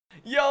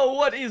Yo,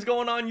 what is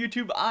going on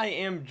YouTube? I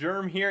am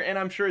Germ here, and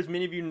I'm sure as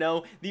many of you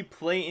know, the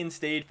play-in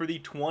stage for the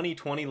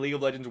 2020 League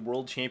of Legends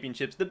World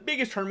Championships, the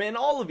biggest tournament in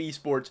all of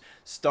esports,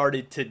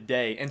 started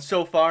today. And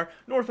so far,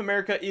 North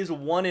America is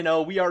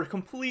 1-0. We are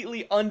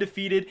completely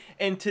undefeated,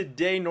 and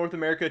today North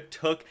America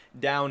took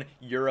down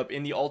Europe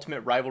in the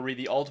ultimate rivalry,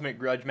 the ultimate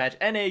grudge match.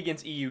 NA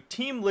against EU,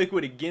 Team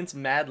Liquid against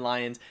Mad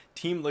Lions.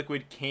 Team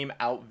Liquid came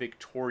out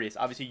victorious.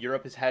 Obviously,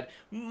 Europe has had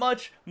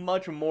much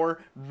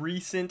more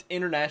recent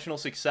international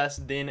success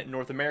than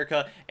North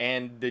America,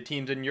 and the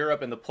teams in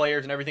Europe and the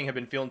players and everything have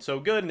been feeling so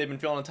good, and they've been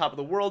feeling on top of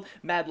the world.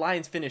 Mad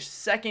Lions finished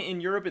second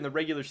in Europe in the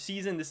regular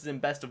season. This is in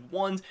best of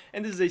ones,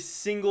 and this is a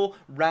single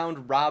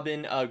round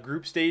robin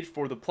group stage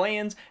for the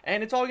play-ins,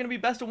 and it's all going to be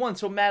best of one.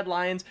 So Mad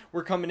Lions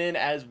were coming in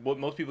as what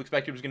most people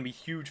expected was going to be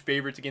huge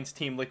favorites against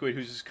Team Liquid,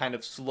 who's this kind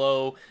of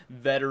slow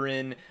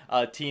veteran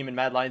team, and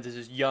Mad Lions is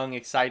this young,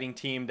 exciting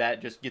team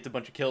that just gets a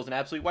bunch of kills and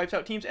absolutely wipes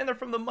out teams, and they're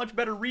from the much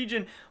better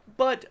region.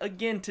 But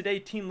again, today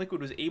Team Liquid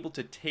was able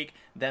to take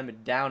them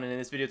down, and in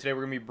this video today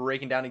we're going to be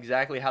breaking down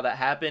exactly how that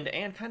happened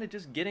and kind of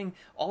just getting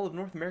all of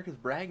North America's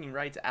bragging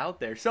rights out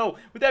there. So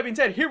with that being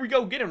said, here we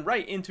go, getting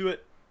right into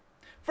it.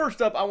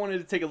 First up, I wanted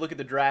to take a look at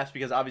the drafts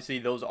because obviously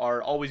those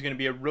are always going to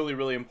be a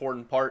really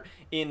important part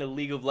in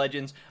League of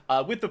Legends.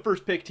 With the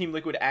first pick, Team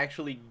Liquid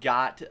actually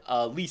got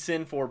Lee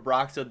Sin for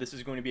Broxah. This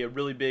is going to be a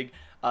really big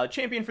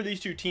champion for these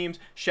two teams.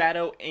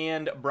 Shadow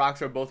and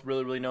Broxah are both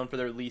really known for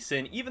their Lee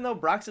Sin, even though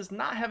Broxah's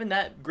not having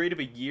that great of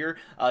a year.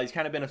 He's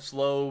kind of been a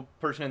slow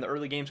person in the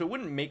early game, so it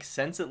wouldn't make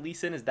sense that Lee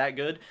Sin is that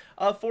good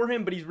for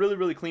him, but he's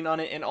really clean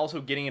on it, and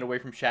also getting it away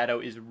from Shadow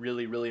is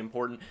really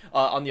important.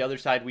 On the other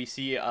side, we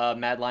see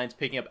Mad Lions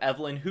picking up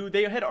Evelynn, who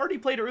they had already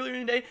played earlier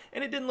in the day,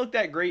 and it didn't look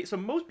that great, so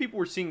most people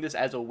were seeing this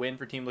as a win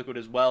for Team Liquid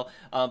as well,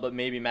 but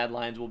maybe Mad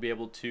Lions will be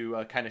able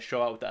to kind of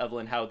show out with the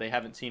Evelynn how they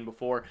haven't seen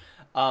before.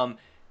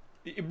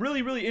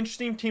 Really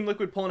interesting. Team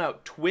Liquid pulling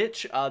out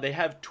Twitch. They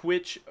have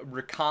Twitch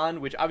Rakan,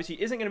 which obviously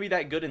isn't going to be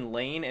that good in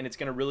lane, and it's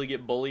going to really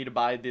get bullied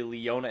by the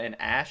Leona and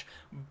Ashe.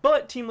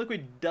 But Team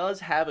Liquid does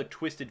have a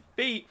Twisted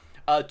Fate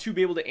to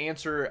be able to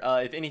answer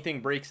if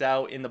anything breaks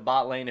out in the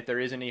bot lane, if there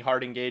is any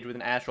hard engage with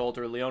an Ashe ult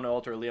or a Leona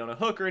ult or a Leona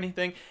hook or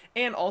anything.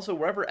 And also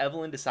wherever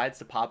Evelynn decides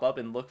to pop up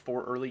and look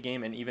for early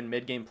game and even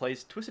mid game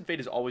plays, Twisted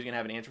Fate is always going to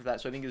have an answer for that.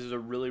 So I think this is a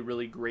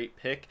really great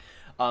pick.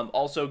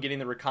 Also getting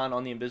the Rakan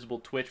on the invisible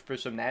Twitch for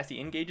some nasty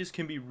engages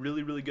can be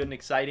really good and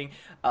exciting.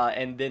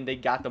 And then they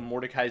got the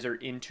Mordekaiser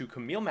into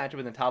Camille matchup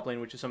in the top lane,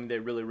 which is something they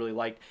really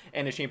liked,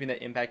 and a champion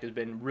that Impact has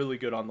been really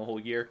good on the whole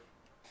year.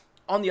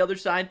 On the other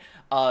side,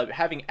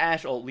 having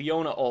Ashe ult,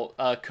 Leona ult,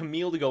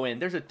 Camille to go in,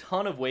 there's a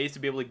ton of ways to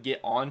be able to get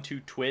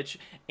onto Twitch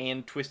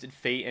and Twisted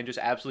Fate and just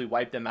absolutely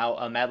wipe them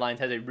out. Mad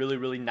Lions has a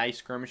really nice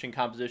skirmishing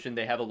composition.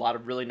 They have a lot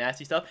of really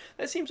nasty stuff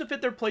that seems to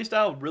fit their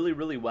playstyle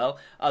really well.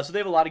 So they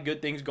have a lot of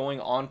good things going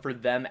on for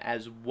them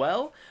as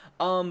well.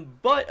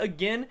 But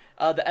again,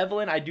 the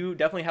Evelynn, I do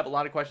definitely have a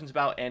lot of questions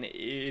about, and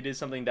it is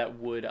something that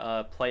would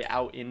play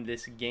out in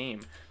this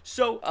game.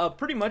 So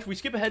pretty much we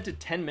skip ahead to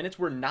 10 minutes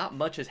where not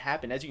much has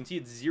happened. As you can see,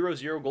 it's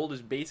 0-0. Gold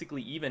is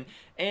basically even,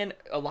 and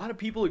a lot of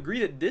people agree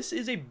that this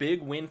is a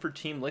big win for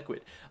Team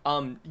Liquid.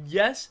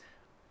 Yes,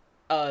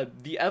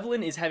 the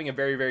Evelynn is having a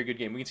very good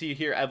game. We can see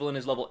here Evelynn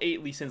is level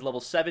 8, Lee Sin's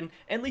level 7,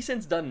 and Lee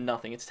Sin's done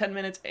nothing. It's 10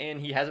 minutes,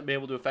 and he hasn't been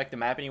able to affect the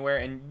map anywhere,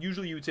 and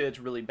usually you would say it's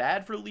really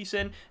bad for Lee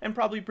Sin, and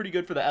probably pretty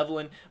good for the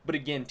Evelynn. But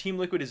again, Team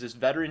Liquid is this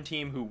veteran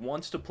team who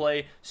wants to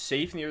play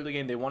safe in the early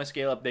game. They want to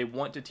scale up, they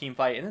want to team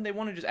fight, and then they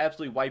want to just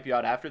absolutely wipe you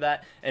out after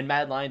that. And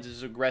Mad Lions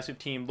is an aggressive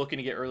team looking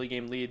to get early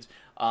game leads.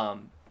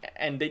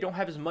 And they don't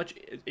have as much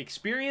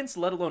experience,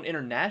 let alone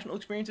international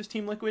experience, as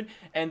Team Liquid,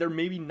 and they're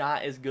maybe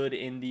not as good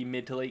in the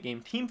mid to late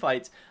game team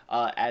fights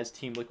as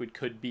Team Liquid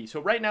could be.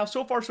 So right now,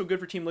 so far so good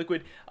for Team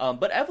Liquid,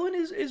 but Evelynn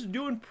is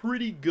doing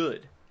pretty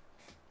good.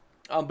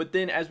 But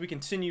then as we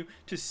continue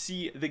to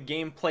see the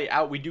game play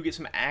out, we do get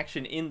some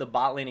action in the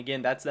bot lane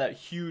again. That's that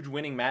huge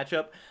winning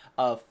matchup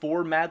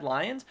for Mad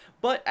Lions.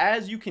 But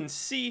as you can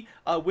see,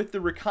 with the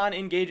Rakan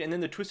engage and then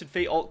the Twisted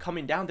Fate ult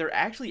coming down, they're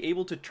actually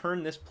able to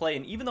turn this play.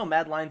 And even though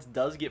Mad Lions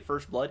does get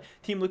first blood,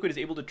 Team Liquid is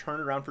able to turn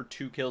it around for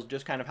 2 kills,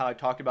 just kind of how I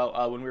talked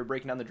about when we were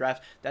breaking down the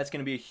draft. That's going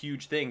to be a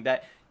huge thing.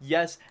 That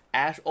yes,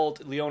 Ashe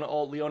ult,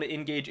 Leona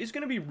engage is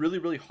going to be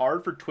really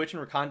hard for Twitch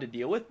and Rakan to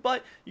deal with,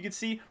 but you can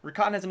see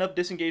Rakan has enough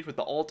disengage with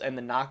the ult and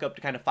the knockup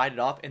to kind of fight it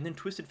off, and then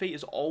Twisted Fate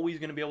is always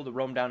going to be able to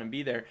roam down and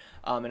be there.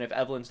 And if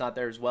Evelynn's not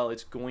there as well,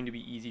 it's going to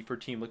be easy for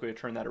Team Liquid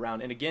to turn that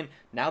around. And again,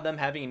 now them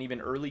having an even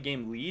early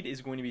game lead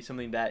is going to be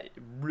something that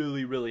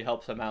really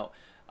helps them out.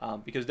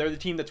 Because they're the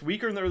team that's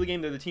weaker in the early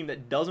game. They're the team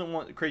that doesn't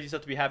want crazy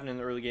stuff to be happening in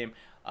the early game.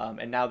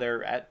 And now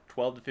they're at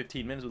 12 to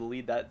 15 minutes with a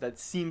lead. That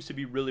seems to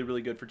be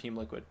really good for Team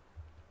Liquid.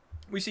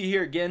 We see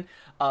here again,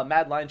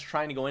 Mad Lions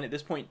trying to go in. At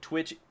this point,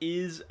 Twitch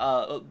is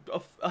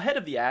ahead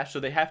of the Ashe, so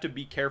they have to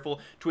be careful.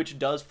 Twitch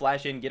does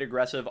flash in, get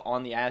aggressive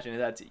on the Ashe, and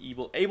that's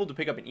able to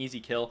pick up an easy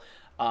kill.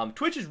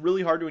 Twitch is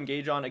really hard to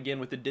engage on, again,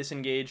 with the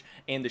disengage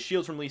and the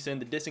shields from Lee Sin,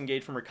 the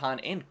disengage from Rakan,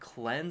 and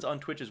cleanse on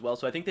Twitch as well.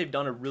 So I think they've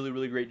done a really,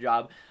 really great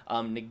job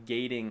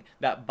negating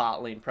that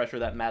bot lane pressure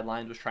that Mad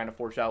Lions was trying to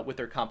force out with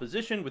their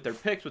composition, with their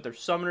picks, with their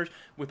summoners,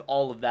 with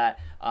all of that.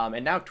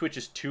 And now Twitch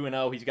is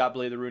 2-0. He's got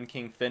Blade of the Ruined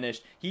King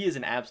finished. He is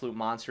an absolute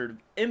monster.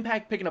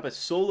 Impact picking up a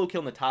solo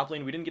kill in the top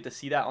lane. We didn't get to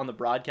see that on the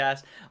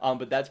broadcast,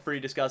 but that's pretty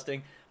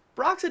disgusting.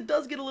 Broxah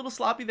does get a little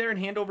sloppy there and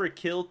hand over a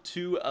kill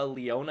to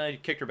Leona. He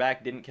kicked her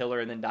back, didn't kill her,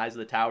 and then dies of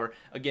the tower.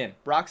 Again,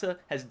 Broxah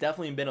has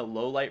definitely been a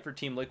low light for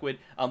Team Liquid,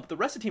 but the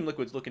rest of Team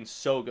Liquid's looking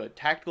so good.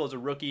 Tactical as a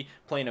rookie,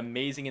 playing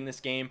amazing in this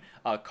game.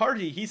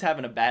 Karji, he's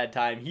having a bad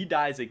time. He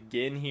dies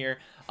again here.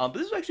 But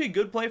this is actually a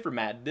good play for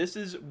Mad. This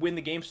is when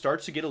the game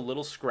starts to get a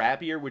little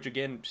scrappier, which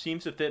again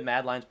seems to fit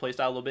Mad Lions'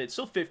 playstyle a little bit. It's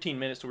still 15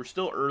 minutes, so we're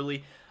still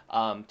early.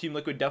 Team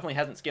Liquid definitely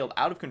hasn't scaled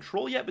out of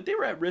control yet, but they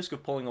were at risk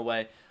of pulling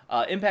away.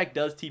 Impact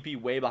does TP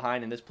way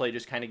behind, and this play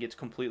just kind of gets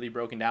completely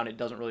broken down. It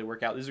doesn't really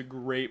work out. This is a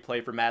great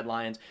play for Mad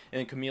Lions, and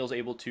then Camille's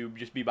able to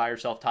just be by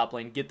herself top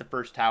lane, get the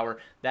first tower.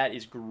 That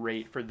is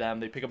great for them.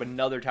 They pick up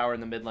another tower in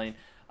the mid lane.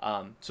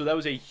 So that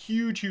was a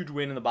huge, huge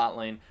win in the bot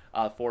lane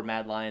for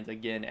Mad Lions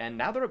again, and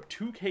now they're up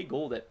 2k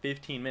gold at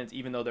 15 minutes,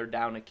 even though they're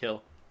down a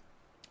kill.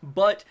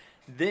 But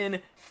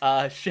then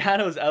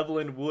Shadow's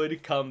Evelynn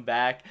would come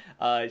back.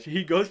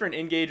 He goes for an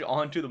engage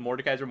onto the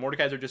Mordekaiser.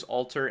 Mordekaiser just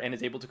ults her and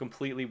is able to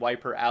completely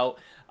wipe her out.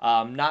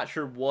 Not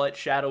sure what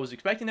Shadow was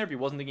expecting there. If he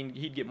wasn't thinking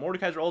he'd get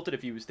Mordekaiser ulted,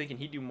 if he was thinking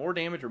he'd do more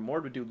damage or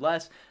Mord would do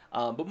less.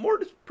 But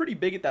Mord is pretty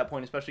big at that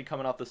point, especially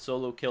coming off the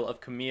solo kill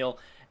of Camille.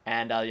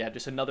 And yeah,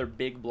 just another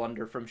big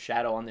blunder from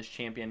Shadow on this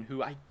champion,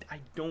 who I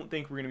don't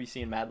think we're going to be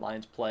seeing Mad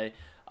Lions play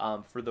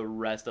for the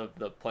rest of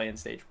the play-in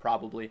stage,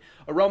 probably.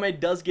 Arome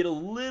does get a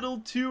little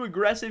too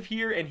aggressive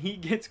here, and he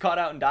gets caught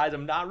out and dies.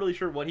 I'm not really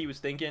sure what he was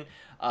thinking.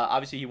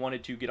 Obviously, he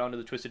wanted to get onto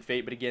the Twisted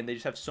Fate, but again, they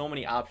just have so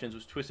many options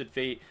with Twisted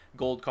Fate,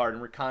 Gold Card,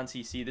 and Rakan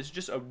CC. This is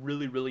just a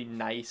really, really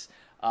nice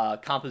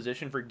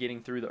composition for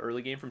getting through the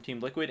early game from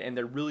Team Liquid, and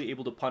they're really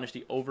able to punish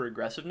the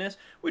over-aggressiveness,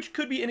 which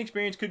could be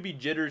inexperience, could be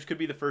jitters, could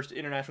be the first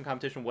international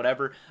competition,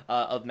 whatever,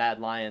 of Mad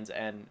Lions,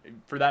 and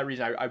for that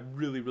reason, I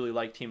really, really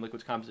like Team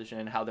Liquid's composition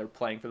and how they're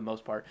playing for the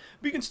most part.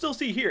 But you can still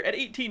see here, at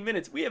 18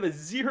 minutes, we have a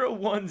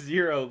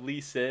 0-1-0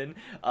 Lee Sin,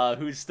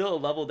 who's still a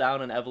level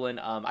down on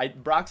Evelynn.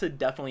 Broxah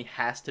definitely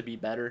has to be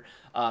better.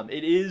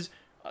 It is,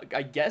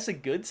 I guess, a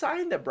good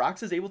sign that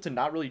Broxah is able to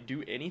not really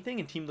do anything,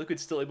 and Team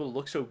Liquid's still able to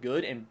look so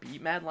good and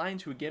beat Mad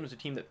Lions, who again was a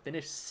team that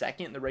finished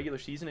second in the regular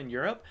season in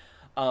Europe.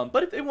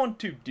 But if they want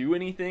to do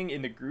anything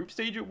in the group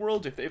stage at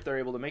Worlds, if they're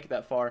able to make it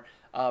that far,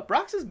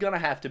 Broxah's gonna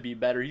have to be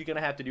better. He's gonna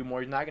have to do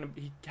more.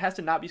 He has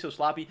to not be so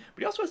sloppy,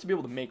 but he also has to be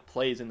able to make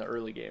plays in the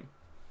early game.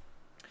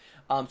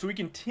 So we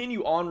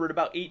continue onward,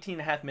 about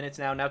 18.5 minutes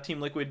now. Now Team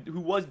Liquid, who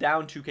was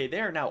down 2k, they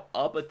are now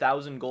up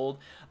 1,000 gold.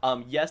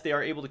 Yes, they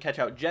are able to catch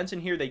out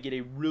Jensen here. They get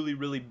a really,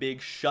 really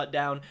big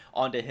shutdown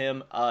onto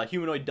him.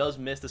 Humanoid does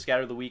miss the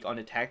Scatter of the Week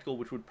onto Tactical,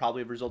 which would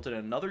probably have resulted in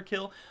another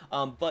kill.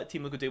 But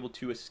Team Liquid's able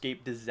to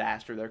escape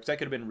disaster there, because that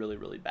could have been really,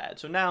 really bad.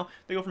 So now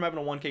they go from having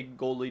a 1k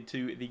gold lead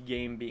to the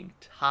game being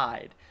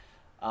tied.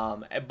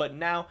 But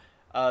now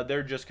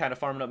they're just kind of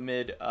farming up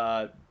mid.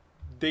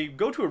 They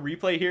go to a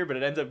replay here, but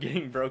it ends up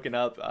getting broken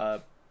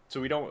up. So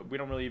we don't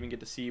really even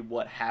get to see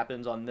what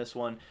happens on this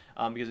one,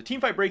 because a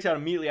team fight breaks out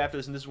immediately after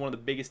this, and this is one of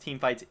the biggest team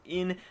fights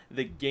in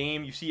the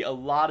game. You see a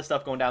lot of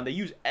stuff going down. They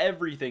use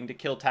everything to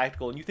kill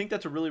Tactical, and you think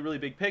that's a really, really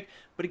big pick.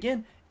 But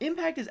again,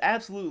 Impact is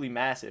absolutely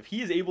massive.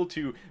 He is able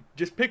to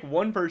just pick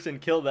one person,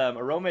 kill them.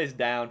 Arome is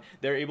down.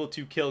 They're able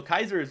to kill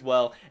Kaiser as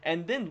well.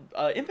 And then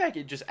Impact,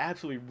 it just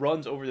absolutely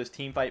runs over this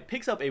team fight,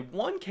 picks up a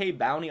 1k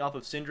bounty off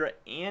of Syndra,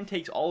 and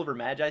takes all of her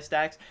Magi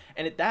stacks.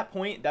 And at that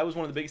point, that was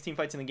one of the biggest team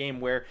fights in the game,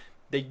 where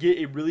they get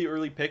a really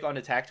early pick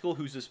onto Tactical,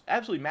 who's this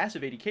absolutely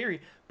massive AD carry,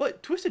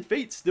 but Twisted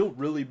Fate's still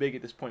really big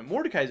at this point.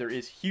 Mordekaiser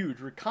is huge.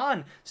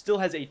 Rakan still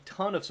has a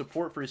ton of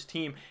support for his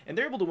team, and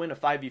they're able to win a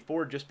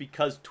 5v4 just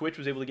because Twitch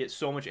was able to get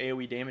so much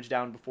AoE damage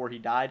down before he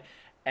died.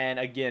 And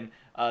again,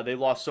 they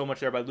lost so much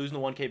there by losing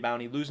the 1k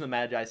bounty, losing the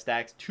Magi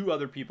stacks. 2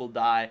 other people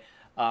die.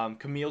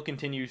 Camille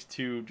continues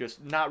to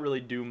just not really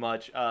do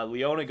much.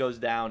 Leona goes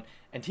down,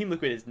 and Team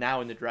Liquid is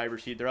now in the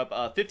driver's seat. They're up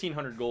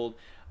 1,500 gold.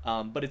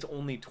 But it's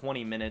only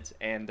 20 minutes,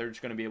 and they're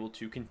just going to be able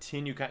to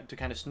continue to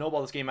kind of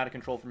snowball this game out of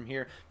control from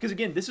here. Because,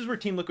 again, this is where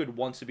Team Liquid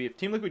wants to be. If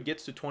Team Liquid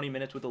gets to 20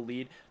 minutes with a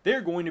lead,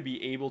 they're going to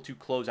be able to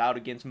close out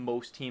against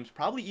most teams,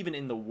 probably even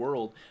in the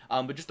world.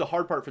 But just the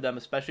hard part for them,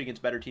 especially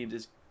against better teams,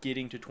 is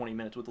getting to 20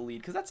 minutes with a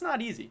lead, because that's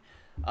not easy.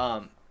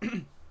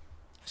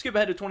 Skip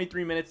ahead to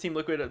 23 minutes. Team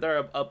Liquid, they're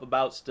up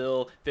about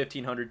still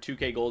 1,500,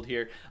 2k gold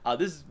here.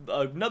 This is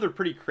another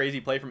pretty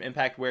crazy play from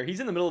Impact, where he's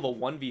in the middle of a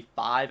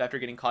 1v5 after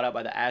getting caught out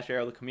by the Ashe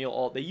Arrow, the Camille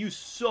ult. They use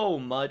so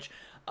much.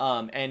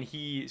 and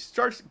he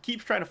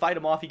keeps trying to fight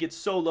him off. He gets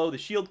so low, the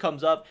shield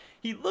comes up.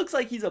 He looks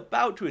like he's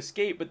about to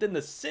escape, but then the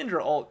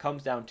Syndra ult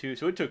comes down too.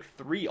 So it took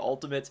 3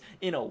 ultimates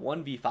in a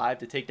 1v5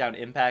 to take down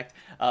Impact.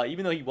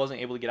 Even though he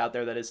wasn't able to get out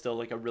there, that is still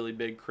like a really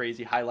big,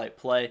 crazy highlight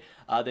play.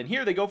 Then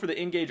here they go for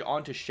the engage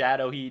onto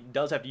Shadow. He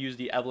does have to use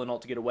the Evelynn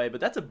ult to get away, but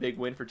that's a big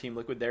win for Team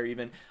Liquid there,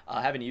 even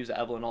having to use the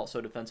Evelynn ult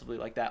so defensively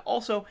like that.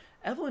 Also,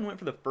 Evelynn went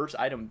for the first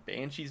item,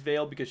 Banshee's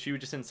Veil, because she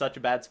was just in such a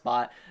bad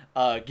spot,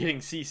 getting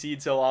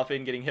CC'd so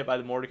often, getting hit by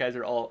the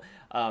Mordekaiser ult.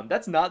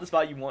 That's not the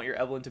spot you want your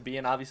Evelynn to be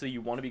in. Obviously,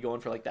 you want to be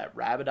going for like that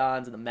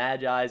Rabadons and the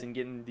Magis and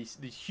getting these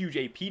huge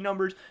AP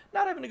numbers,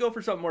 not having to go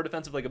for something more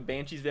defensive like a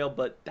Banshee's Veil,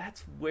 but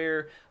that's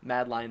where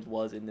Mad Lions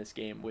was in this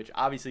game, which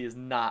obviously is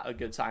not a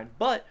good sign.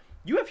 But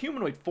you have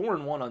Humanoid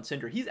 4-1 on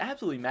Syndra. He's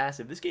absolutely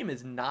massive. This game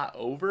is not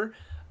over.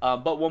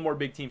 But one more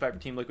big team fight for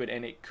Team Liquid,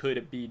 and it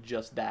could be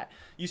just that.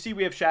 You see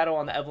we have Shadow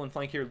on the Evelynn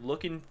flank here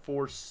looking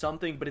for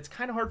something, but it's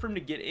kind of hard for him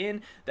to get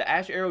in. The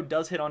Ashe Arrow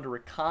does hit onto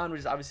Rakan, which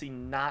is obviously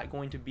not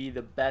going to be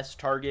the best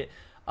target.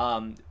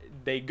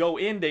 They go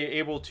in, they're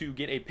able to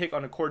get a pick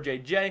on a Core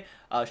JJ.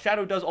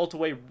 Shadow does ult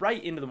away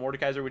right into the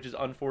Mordekaiser, which is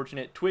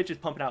unfortunate. Twitch is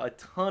pumping out a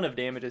ton of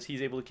damage as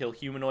he's able to kill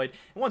Humanoid.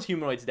 And once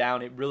Humanoid's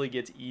down, it really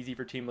gets easy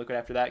for Team Liquid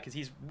after that, because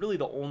he's really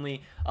the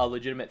only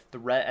legitimate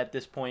threat at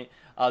this point.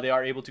 They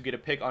are able to get a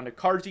pick onto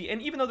Carzzy,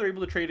 and even though they're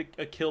able to trade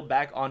a kill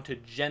back onto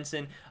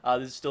Jensen,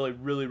 this is still a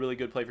really, really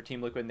good play for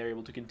Team Liquid, and they're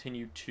able to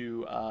continue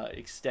to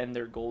extend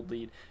their gold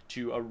lead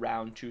to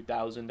around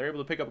 2,000. They're able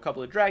to pick up a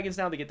couple of dragons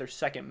now. They get their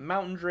second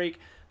Mountain Drake.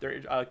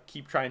 They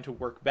keep trying to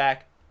work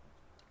back.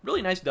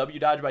 Really nice W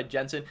dodge by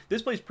Jensen.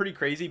 This play's pretty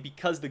crazy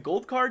because the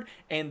gold card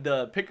and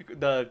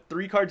the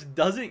 3 cards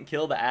doesn't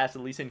kill the Ashe. The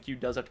Lee Sin Q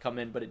does have to come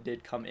in, but it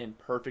did come in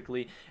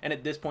perfectly. And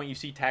at this point, you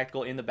see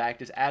Tactical in the back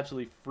just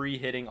absolutely free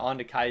hitting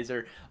onto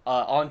Kaiser,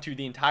 onto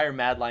the entire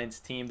Mad Lions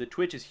team. The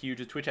Twitch is huge.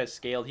 The Twitch has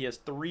scaled. He has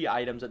 3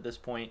 items at this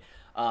point.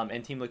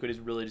 And Team Liquid is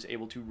really just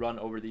able to run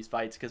over these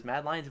fights because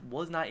Mad Lions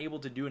was not able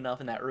to do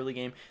enough in that early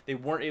game. They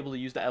weren't able to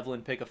use the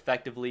Evelynn pick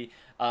effectively.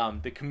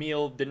 The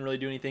Camille didn't really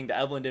do anything. The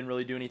Evelynn didn't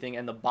really do anything.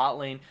 And the bot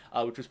lane,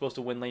 which was supposed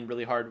to win lane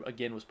really hard,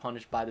 again, was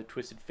punished by the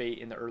Twisted Fate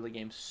in the early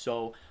game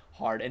so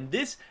hard. And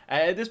this,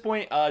 at this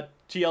point,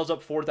 TL's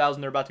up 4,000.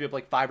 They're about to be up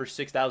like 5,000 or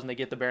 6,000. They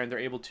get the Baron. They're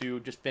able to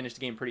just finish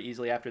the game pretty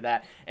easily after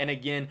that. And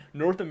again,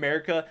 North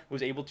America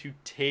was able to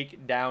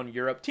take down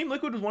Europe. Team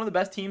Liquid was one of the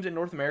best teams in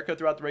North America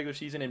throughout the regular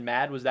season, and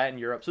Mad was that in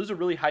Europe. So it was a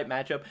really hype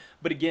matchup.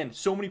 But again,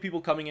 so many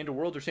people coming into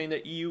Worlds are saying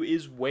that EU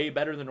is way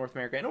better than North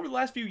America. And over the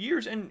last few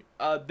years, and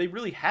they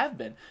really have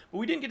been. But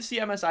we didn't get to see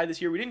MSI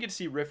this year. We didn't get to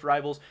see Rift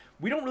Rivals.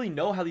 We don't really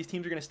know how these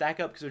teams are going to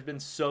stack up because there's been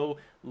so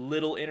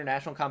little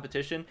international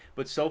competition.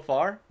 But so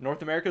far,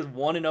 North America is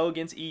 1-0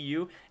 against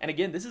EU. And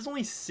again, this is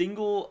only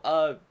single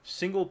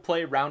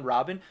play round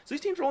robin. So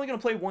these teams are only going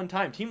to play one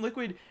time. Team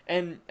Liquid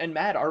and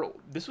Mad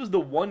this was the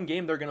one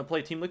game they're going to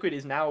play. Team Liquid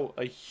is now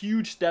a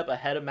huge step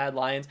ahead of Mad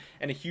Lions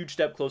and a huge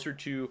step closer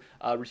to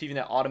receiving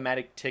that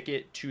automatic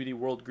ticket to the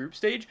World Group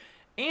Stage.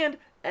 And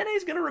NA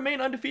is going to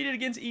remain undefeated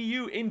against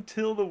EU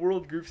until the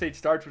World Group Stage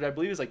starts, which I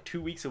believe is like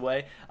 2 weeks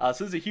away. So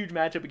this is a huge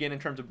matchup again in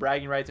terms of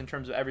bragging rights, in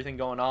terms of everything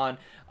going on.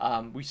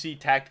 We see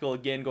Tactical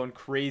again going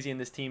crazy in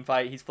this team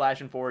fight. He's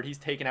flashing forward. He's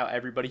taking out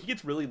everybody. He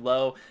gets really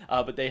low,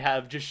 but they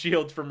have just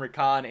shields from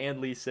Rakan and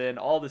Lee Sin,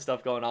 all this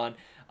stuff going on.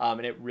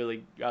 And it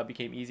really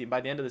became easy. And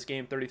by the end of this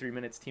game, 33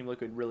 minutes, Team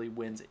Liquid really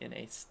wins in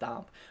a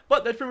stomp.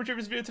 But that's pretty much it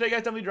for this video today, guys.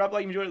 Definitely drop a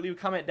like, enjoy it, leave a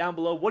comment down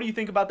below. What do you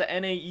think about the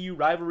NA-EU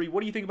rivalry?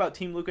 What do you think about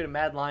Team Liquid and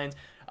Mad Lions?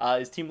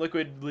 Is Team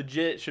Liquid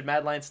legit? Should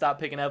Mad Lions stop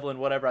picking Evelynn?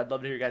 Whatever. I'd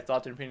love to hear your guys'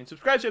 thoughts and opinions.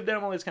 Subscribe to update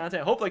on all this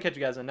content. Hopefully I catch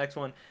you guys in the next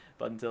one.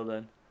 But until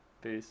then,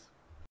 peace.